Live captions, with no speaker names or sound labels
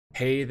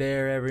Hey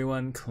there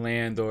everyone,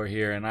 Clandor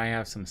here, and I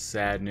have some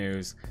sad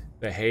news.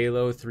 The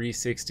Halo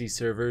 360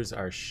 servers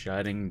are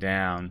shutting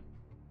down.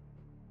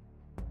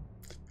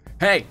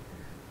 Hey!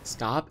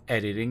 Stop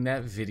editing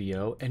that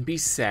video and be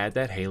sad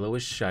that Halo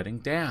is shutting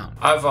down.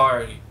 I've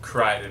already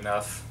cried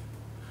enough.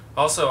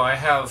 Also, I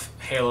have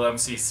Halo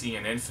MCC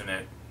and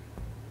Infinite.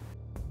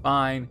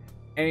 Fine.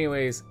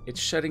 Anyways, it's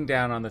shutting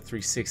down on the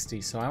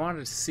 360, so I wanted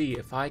to see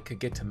if I could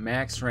get to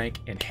max rank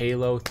in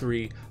Halo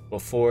 3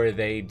 before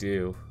they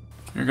do.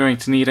 You're going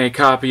to need a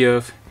copy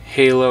of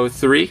Halo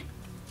 3,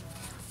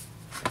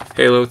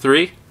 Halo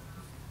 3,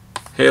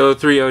 Halo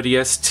 3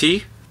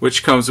 ODST,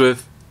 which comes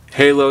with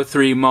Halo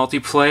 3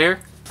 multiplayer,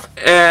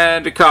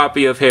 and a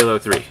copy of Halo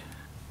 3.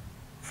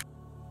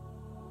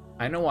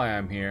 I know why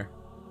I'm here.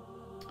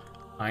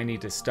 I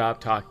need to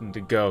stop talking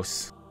to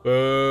ghosts.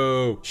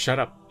 Boo! Shut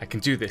up. I can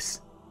do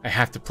this. I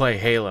have to play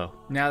Halo.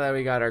 Now that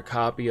we got our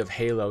copy of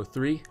Halo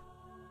 3,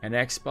 an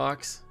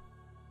Xbox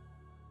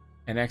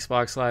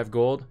Live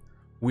Gold,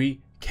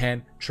 we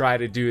can try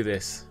to do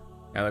this.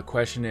 Now the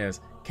question is,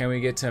 can we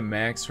get to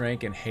max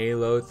rank in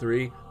Halo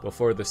 3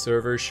 before the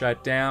servers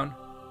shut down?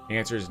 The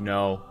answer is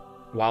no.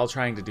 While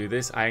trying to do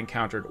this, I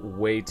encountered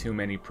way too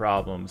many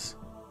problems.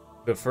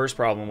 The first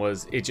problem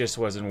was it just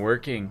wasn't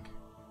working.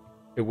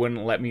 It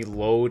wouldn't let me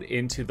load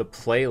into the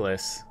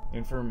playlist.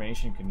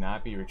 Information could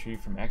not be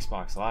retrieved from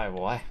Xbox Live.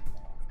 What?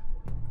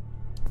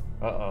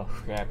 Uh-oh,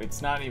 crap.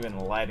 It's not even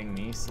letting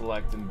me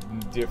select a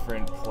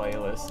different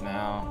playlist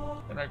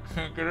now. And I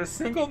can't get a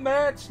single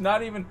match.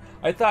 Not even...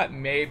 I thought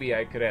maybe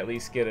I could at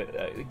least get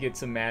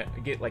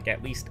like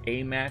at least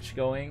a match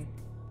going.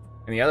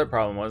 And the other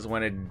problem was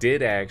when it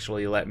did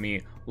actually let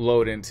me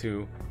load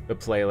into the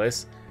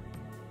playlist,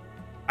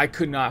 I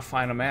could not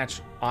find a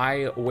match.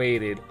 I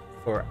waited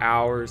for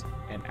hours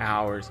and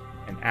hours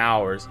and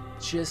hours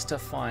just to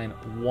find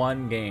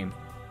one game,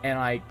 and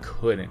I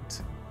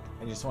couldn't.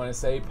 I just want to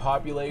say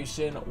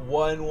population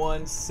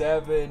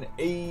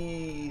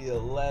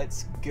 117.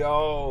 Let's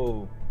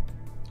go.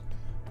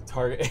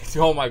 Target.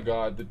 Oh my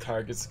god, the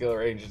target skill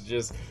range is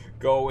just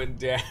going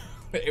down.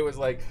 It was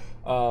like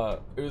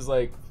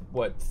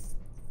what,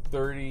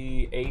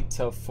 38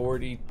 to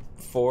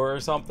 44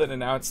 or something, and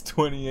now it's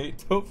 28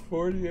 to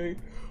 48.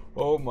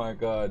 Oh my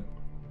god.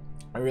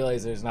 I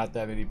realize there's not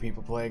that many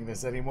people playing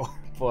this anymore,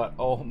 but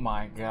oh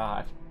my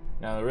god.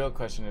 Now the real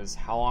question is,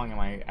 how long am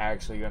I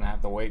actually going to have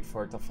to wait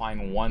for it to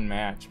find one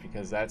match?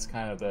 Because that's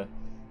kind of the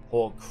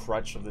whole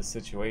crutch of the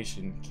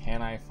situation.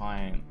 Can I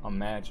find a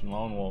match in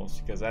Lone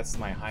Wolves? Because that's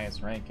my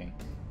highest ranking.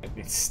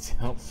 It's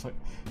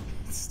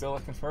still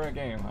looking for a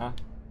game, huh?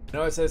 I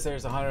know it says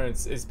there's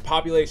it's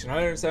population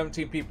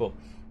 117 people.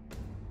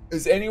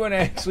 Is anyone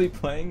actually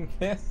playing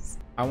this?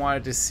 I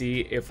wanted to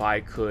see if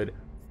I could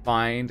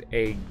find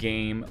a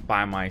game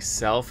by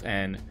myself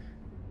and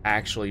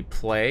actually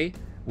play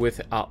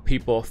with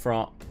people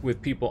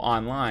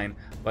online,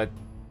 but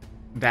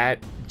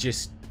that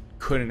just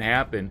couldn't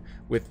happen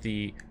with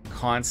the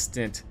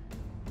constant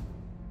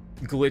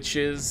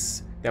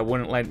glitches that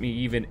wouldn't let me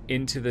even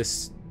into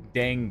this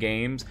dang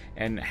games,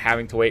 and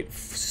having to wait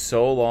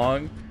so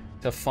long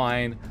to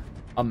find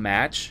a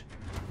match.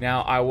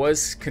 Now I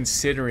was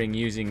considering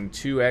using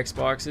 2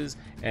 Xboxes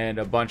and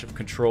a bunch of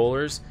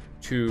controllers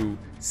to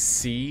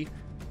see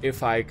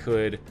if I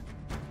could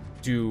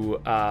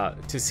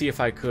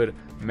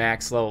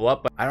max level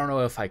up, but I don't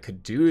know if I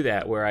could do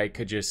that where I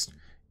could just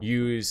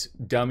use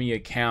dummy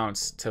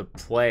accounts to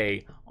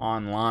play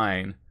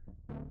online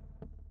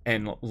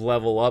and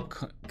level up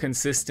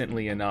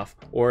consistently enough,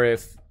 or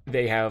if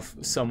they have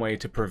some way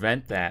to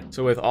prevent that.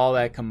 So with all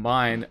that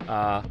combined,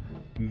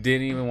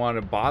 didn't even want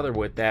to bother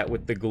with that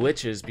with the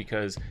glitches,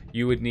 because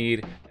you would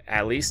need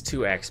at least 2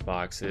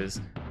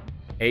 Xboxes,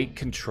 8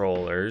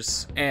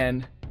 controllers,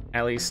 and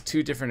at least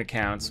 2 different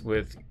accounts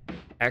with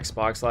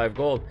Xbox Live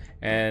Gold.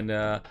 And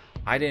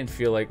I didn't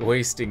feel like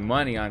wasting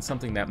money on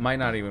something that might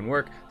not even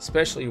work,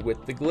 especially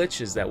with the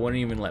glitches that wouldn't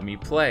even let me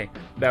play.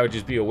 That would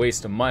just be a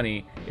waste of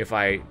money if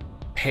I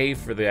pay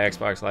for the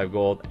Xbox Live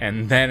Gold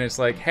and then it's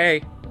like,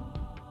 hey,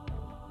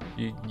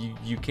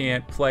 you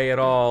can't play at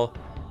all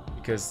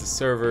because the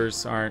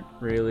servers aren't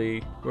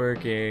really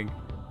working.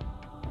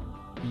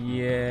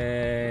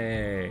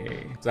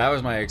 Yay. So that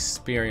was my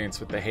experience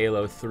with the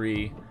Halo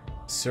 3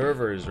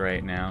 servers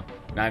right now,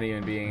 not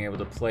even being able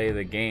to play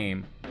the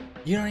game.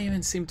 You don't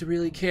even seem to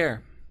really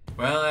care.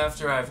 Well,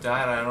 after I've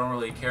died, I don't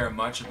really care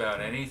much about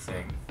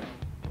anything.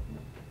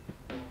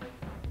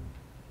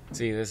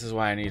 See, this is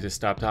why I need to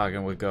stop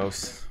talking with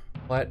ghosts.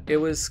 But it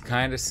was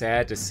kind of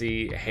sad to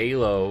see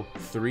Halo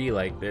 3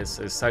 like this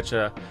as such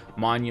a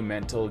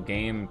monumental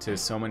game to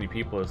so many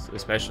people,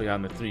 especially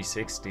on the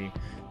 360.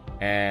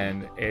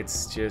 And it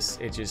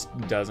just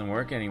doesn't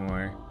work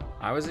anymore.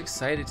 I was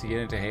excited to get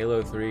into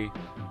Halo 3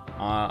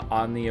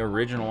 on the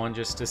original one,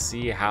 just to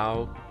see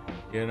how,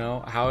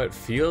 how it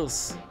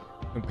feels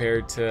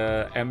compared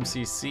to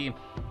MCC.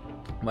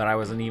 But I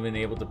wasn't even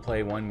able to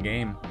play one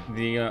game.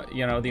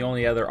 The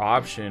only other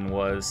option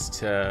was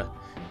to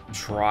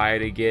try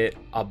to get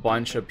a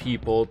bunch of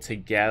people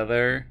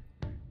together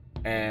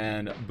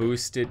and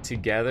boosted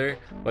together,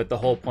 but the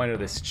whole point of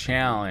this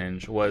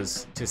challenge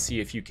was to see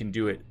if you can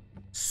do it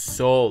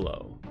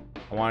solo.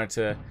 I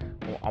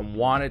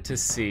wanted to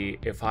see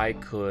if I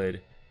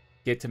could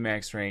get to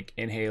max rank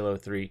in Halo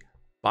 3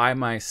 by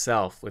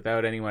myself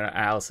without anyone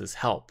else's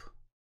help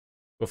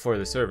before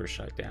the server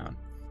shut down.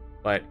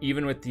 But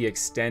even with the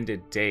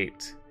extended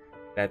date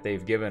that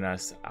they've given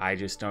us, I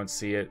just don't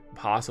see it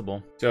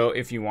possible. So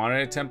if you want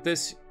to attempt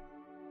this,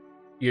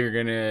 you're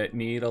gonna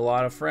need a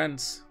lot of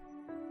friends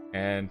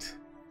and,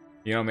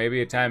 you know,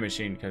 maybe a time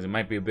machine, because it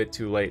might be a bit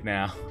too late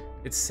now.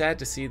 It's sad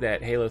to see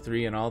that Halo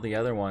 3 and all the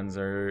other ones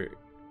are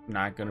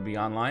not going to be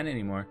online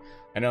anymore.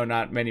 I know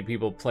not many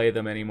people play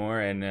them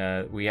anymore,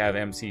 and we have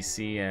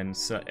MCC and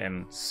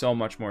so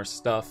much more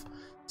stuff.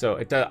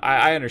 So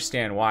I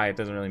understand why it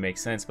doesn't really make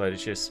sense, but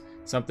it's just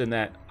something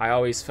that I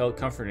always felt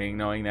comforting,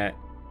 knowing that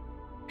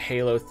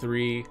Halo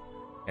 3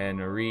 and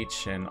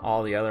Reach and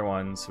all the other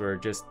ones were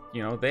just,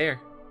 you know, there.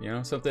 You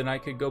know, something I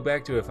could go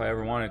back to if I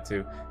ever wanted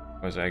to.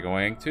 Was I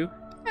going to?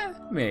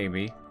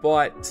 Maybe.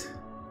 But,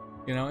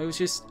 you know, it was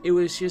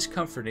just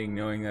comforting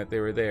knowing that they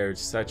were there.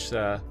 It's such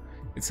a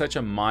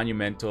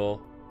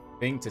monumental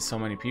thing to so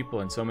many people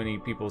and so many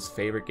people's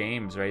favorite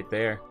games right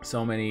there.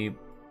 So many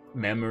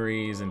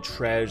memories and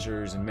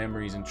treasures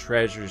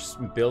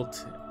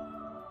built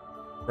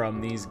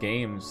from these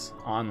games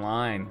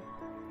online.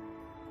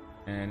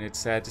 And it's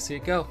sad to see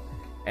it go.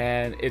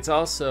 And it's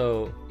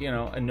also, you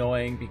know,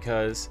 annoying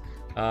because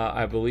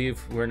I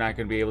believe we're not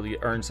going to be able to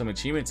earn some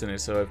achievements in it.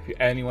 So if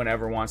anyone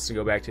ever wants to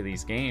go back to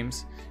these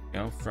games, you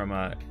know, from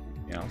a,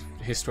 you know,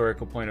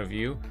 historical point of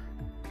view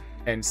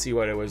and see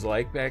what it was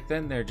like back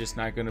then, they're just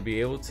not going to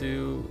be able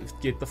to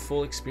get the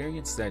full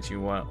experience that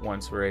you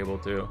once were able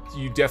to.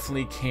 You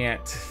definitely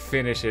can't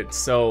finish it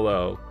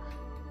solo.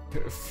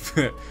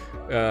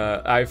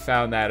 I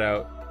found that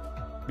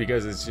out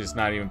because it's just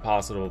not even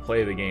possible to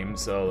play the game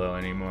solo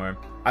anymore.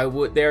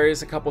 There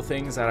is a couple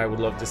things that I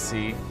would love to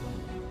see,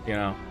 you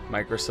know,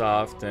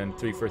 Microsoft and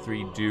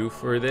 343 do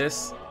for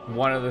this.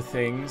 One of the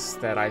things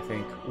that I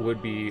think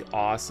would be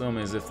awesome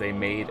is if they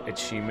made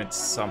achievements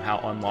somehow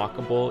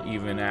unlockable,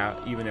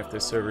 even if the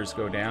servers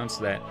go down,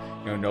 so that,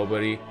 you know,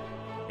 nobody,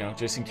 you know,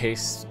 just in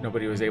case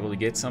nobody was able to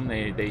get some,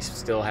 they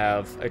still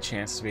have a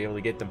chance to be able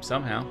to get them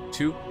somehow.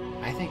 Two,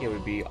 I think it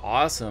would be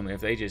awesome if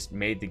they just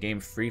made the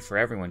game free for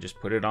everyone. Just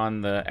put it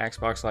on the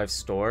Xbox Live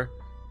store,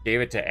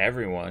 gave it to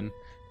everyone.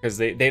 Because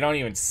they don't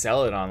even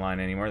sell it online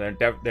anymore.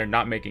 They're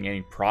not making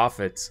any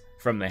profits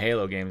from the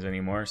Halo games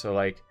anymore. So,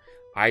 like,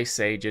 I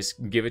say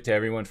just give it to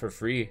everyone for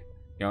free,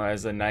 you know,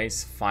 as a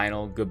nice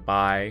final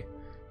goodbye.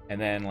 And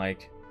then,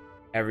 like,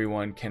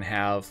 everyone can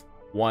have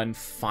one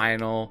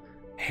final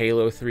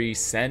Halo 3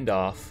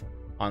 send-off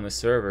on the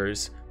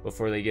servers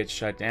before they get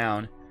shut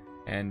down.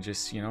 And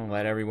just, you know,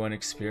 let everyone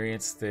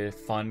experience the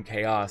fun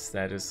chaos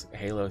that is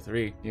Halo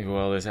 3.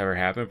 Will this ever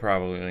happen?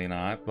 Probably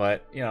not,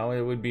 but, you know,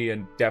 it would be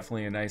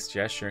definitely a nice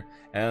gesture.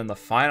 And then the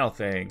final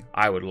thing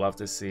I would love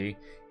to see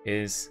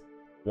is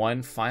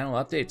one final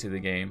update to the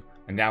game.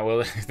 And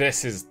now,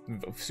 this is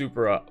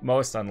super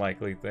most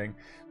unlikely thing,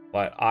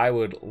 but I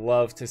would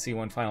love to see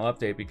one final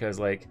update, because,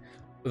 like,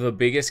 the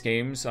biggest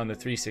games on the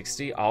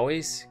 360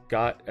 always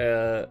got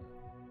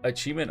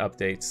achievement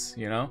updates,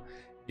 you know?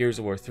 Gears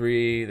of War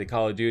 3, the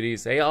Call of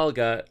Duties, they all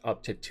got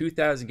up to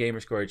 2,000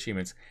 gamerscore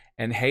achievements.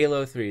 And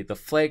Halo 3, the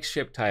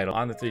flagship title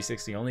on the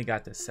 360, only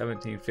got to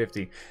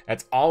 1750.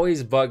 That's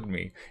always bugged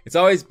me. It's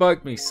always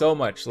bugged me so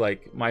much.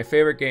 Like, my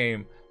favorite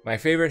game, my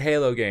favorite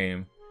Halo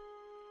game,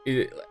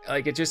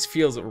 it just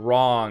feels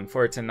wrong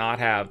for it to not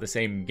have the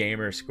same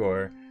gamer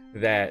score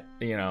that,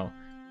 you know,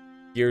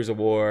 Gears of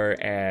War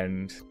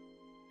and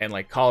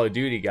like Call of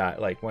Duty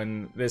got. Like,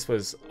 when this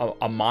was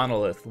a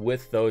monolith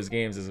with those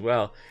games as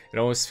well, it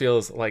almost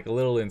feels like a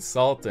little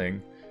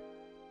insulting,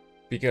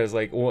 because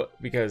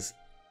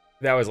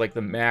that was like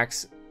the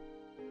max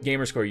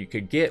gamer score you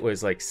could get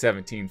was like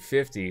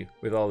 1750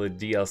 with all the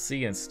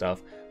DLC and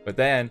stuff. But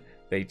then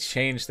they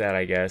changed that,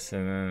 I guess,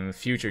 and then the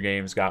future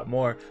games got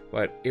more.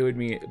 But it would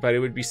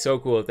be so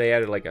cool if they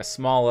added like a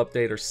small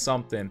update or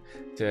something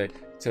to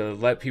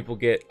let people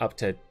get up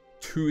to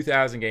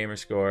 2,000 gamer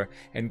score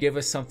and give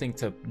us something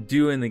to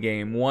do in the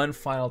game one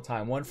final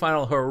time, one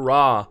final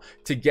hurrah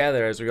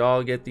together as we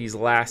all get these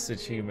last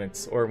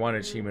achievements, or one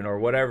achievement, or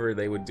whatever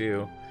they would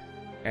do.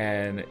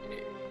 And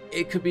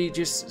it could be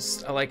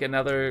just like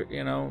another,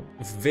 you know,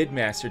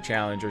 Vidmaster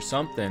challenge or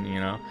something, you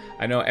know.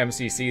 I know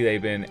MCC,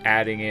 they've been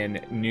adding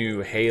in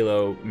new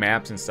Halo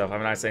maps and stuff.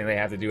 I'm not saying they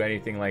have to do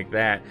anything like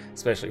that,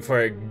 especially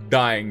for a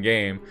dying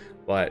game,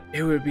 but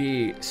it would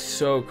be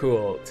so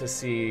cool to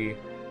see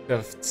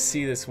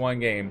this one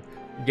game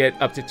get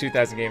up to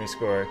 2,000 gamer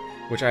score,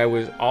 which I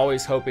was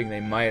always hoping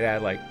they might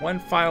add like one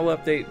final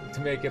update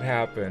to make it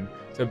happen,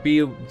 to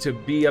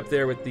be up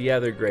there with the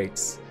other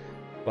greats.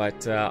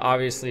 But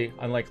obviously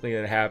unlikely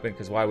to happen,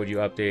 because why would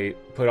you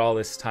put all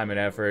this time and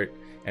effort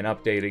and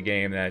update a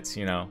game that's,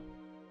 you know,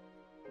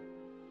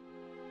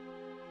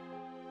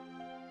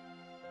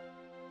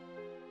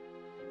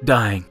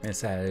 dying, as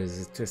sad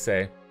as to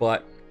say.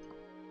 But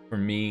for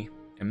me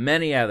and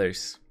many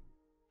others,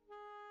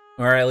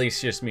 or at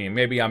least just me.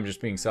 Maybe I'm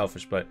just being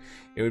selfish, but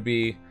it would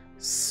be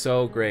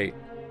so great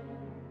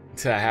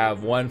to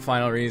have one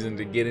final reason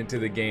to get into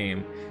the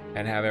game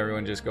and have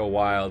everyone just go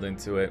wild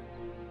into it.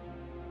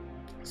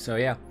 So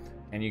yeah,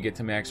 and you get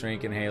to max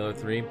rank in Halo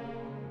 3.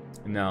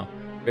 No,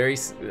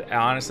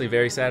 honestly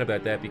very sad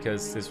about that,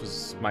 because this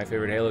was my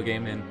favorite Halo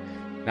game, and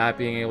not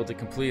being able to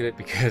complete it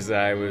because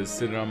I was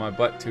sitting on my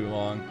butt too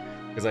long,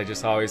 because I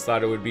just always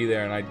thought it would be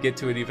there and I'd get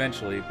to it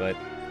eventually, but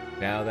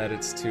now that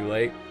it's too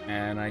late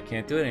and I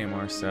can't do it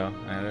anymore, so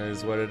that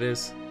is what it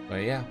is.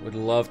 But yeah, would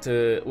love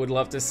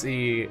to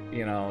see,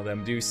 you know,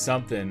 them do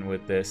something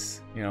with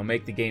this, you know,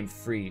 make the game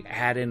free,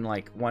 add in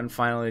like one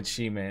final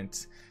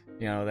achievement,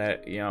 you know,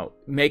 that, you know,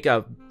 make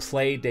a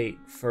play date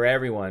for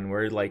everyone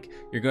where like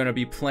you're going to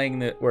be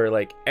playing where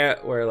like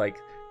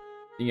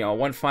you know,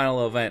 one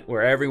final event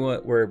where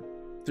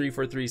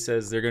 343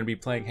 says they're going to be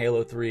playing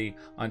Halo 3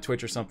 on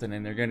Twitch or something,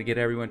 and they're going to get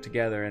everyone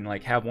together and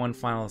like have one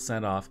final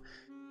send off,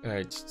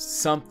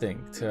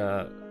 something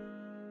to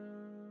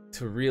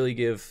really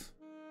give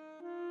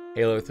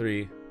Halo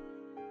 3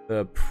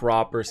 the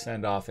proper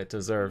send off it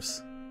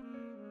deserves.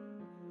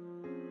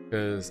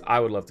 Because I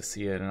would love to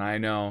see it, and I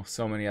know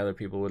so many other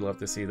people would love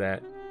to see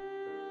that.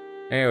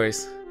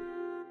 Anyways,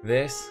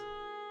 this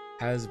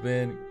has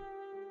been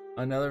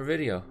another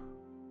video.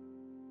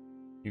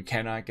 You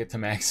cannot get to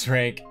max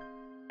rank,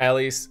 at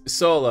least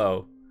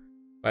solo,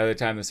 by the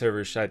time the server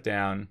is shut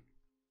down.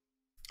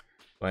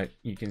 But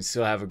you can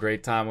still have a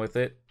great time with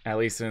it, at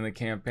least in the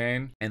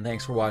campaign. And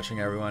thanks for watching,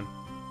 everyone.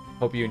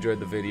 Hope you enjoyed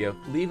the video.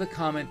 Leave a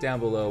comment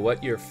down below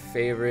what your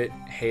favorite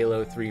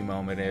Halo 3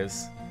 moment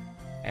is.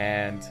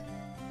 And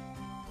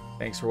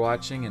thanks for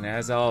watching, and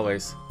as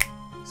always,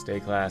 stay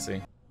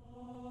classy.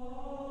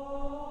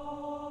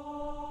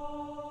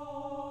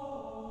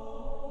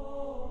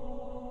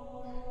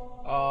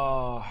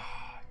 Oh,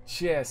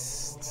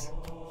 just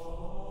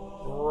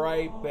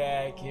right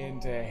back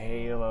into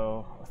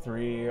Halo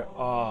 3.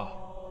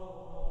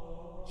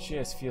 Oh,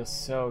 just feels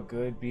so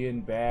good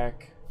being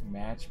back.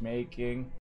 Matchmaking.